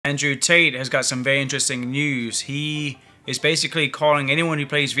Andew Tate has got some very interesting news. He is basically calling anyone who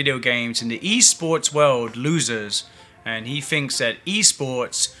plays video games in the esports world losers, and he thinks that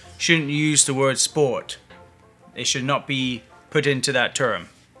esports shouldn't use the word sport. It should not be put into that term.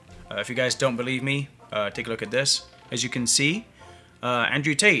 If you guys don't believe me, take a look at this. As you can see,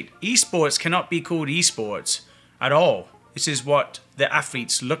 Andew Tate, esports cannot be called esports at all. This is what the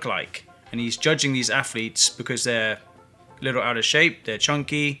athletes look like, and he's judging these athletes because they're a little out of shape, they're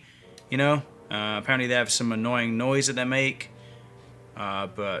chunky, you know. Apparently they have some annoying noise that they make,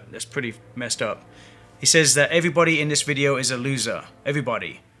 but that's pretty messed up. He says that everybody in this video is a loser.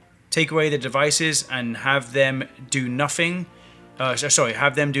 Everybody. Take away the devices and have them do nothing.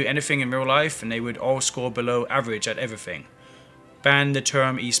 Have them do anything in real life and they would all score below average at everything. Ban the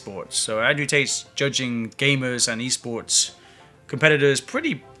term esports. So Andew Tate's judging gamers and esports competitors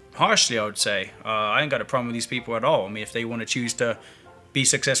pretty harshly, I would say. I ain't got a problem with these people at all. I mean, if they want to choose to be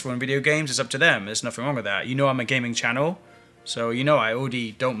successful in video games, it's up to them. There's nothing wrong with that. You know I'm a gaming channel, so you know I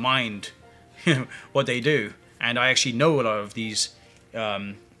already don't mind what they do. And I actually know a lot of these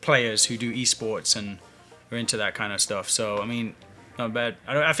players who do esports and are into that kind of stuff. So, I mean, not bad.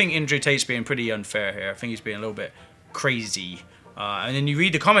 I think Andew Tate's being pretty unfair here. I think he's being a little bit crazy. And then you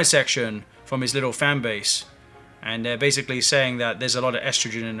read the comment section from his little fan base, and they're basically saying that there's a lot of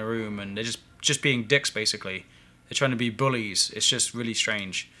estrogen in the room, and they're just being dicks, basically. They're trying to be bullies. It's just really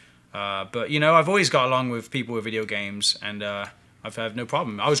strange. But, you know, I've always got along with people with video games, and I've had no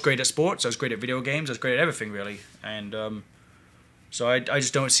problem. I was great at sports. I was great at video games. I was great at everything, really. And so I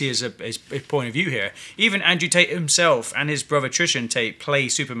just don't see his point of view here. Even Andew Tate himself and his brother Trishan Tate play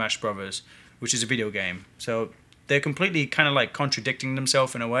Super Smash Brothers, which is a video game. So they're completely kind of like contradicting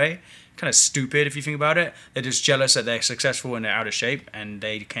themselves in a way. Kind of stupid if you think about it. They're just jealous that they're successful and they're out of shape and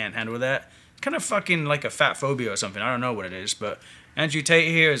they can't handle that. Kind of fucking like a fat phobia or something. I don't know what it is, but Andew Tate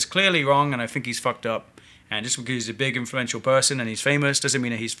here is clearly wrong, and I think he's fucked up. And just because he's a big influential person and he's famous doesn't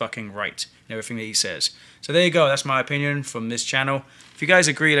mean that he's fucking right in everything that he says. So there you go. That's my opinion from this channel. If you guys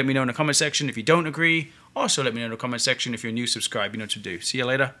agree, let me know in the comment section. If you don't agree, also let me know in the comment section. If you're new, subscribe. You know what to do. See you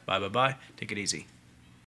later. Bye, bye, bye. Take it easy.